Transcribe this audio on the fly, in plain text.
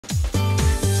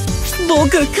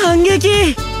僕感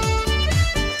激。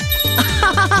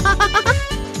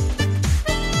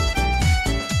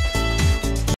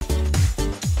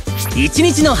一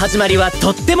日の始まりは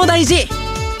とっても大事。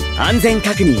安全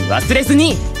確認忘れず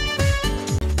に。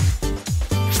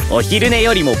お昼寝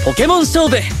よりもポケモン勝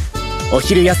負。お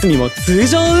昼休みも通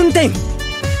常運転。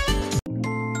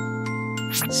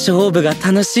勝負が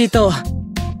楽しいと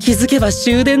気づけば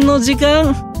終電の時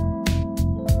間。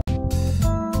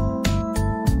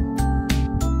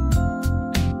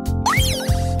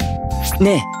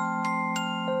ねえ、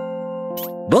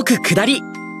僕下り。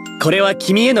これは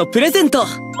君へのプレゼント。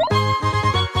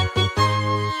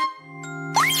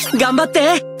頑張っ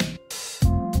て。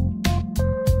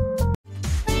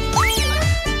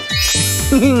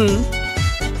うんうん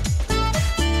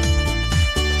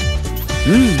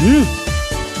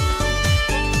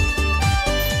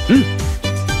うん。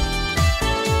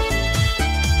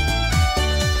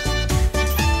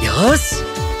よし。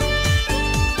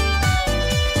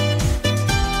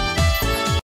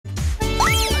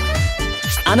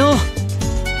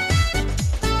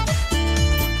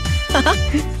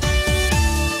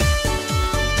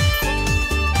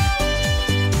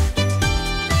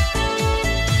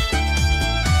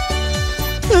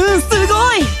すご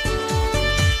い。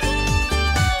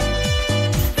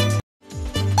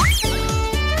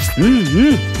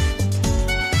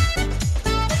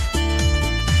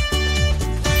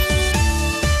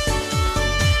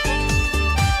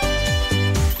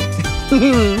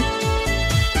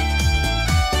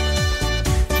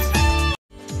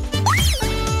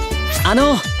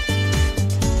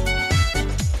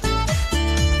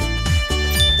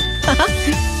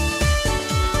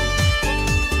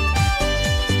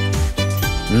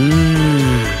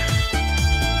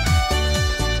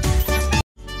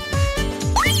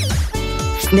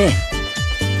ねえ。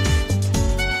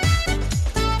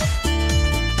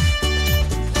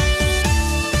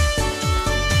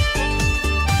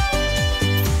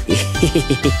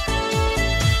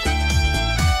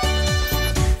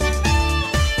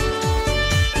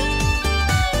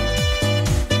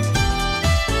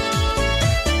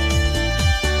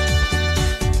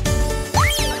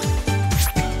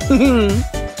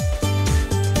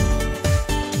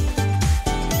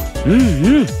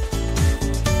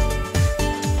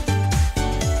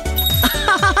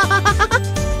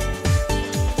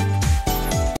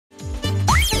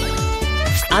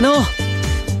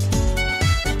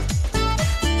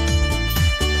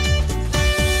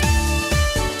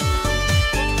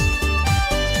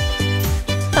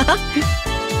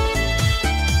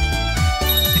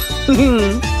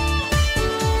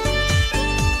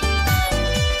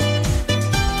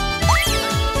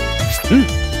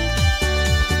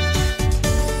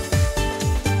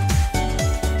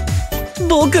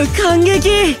僕感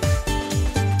激。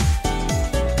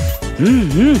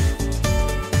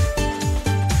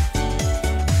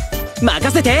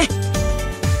任せて。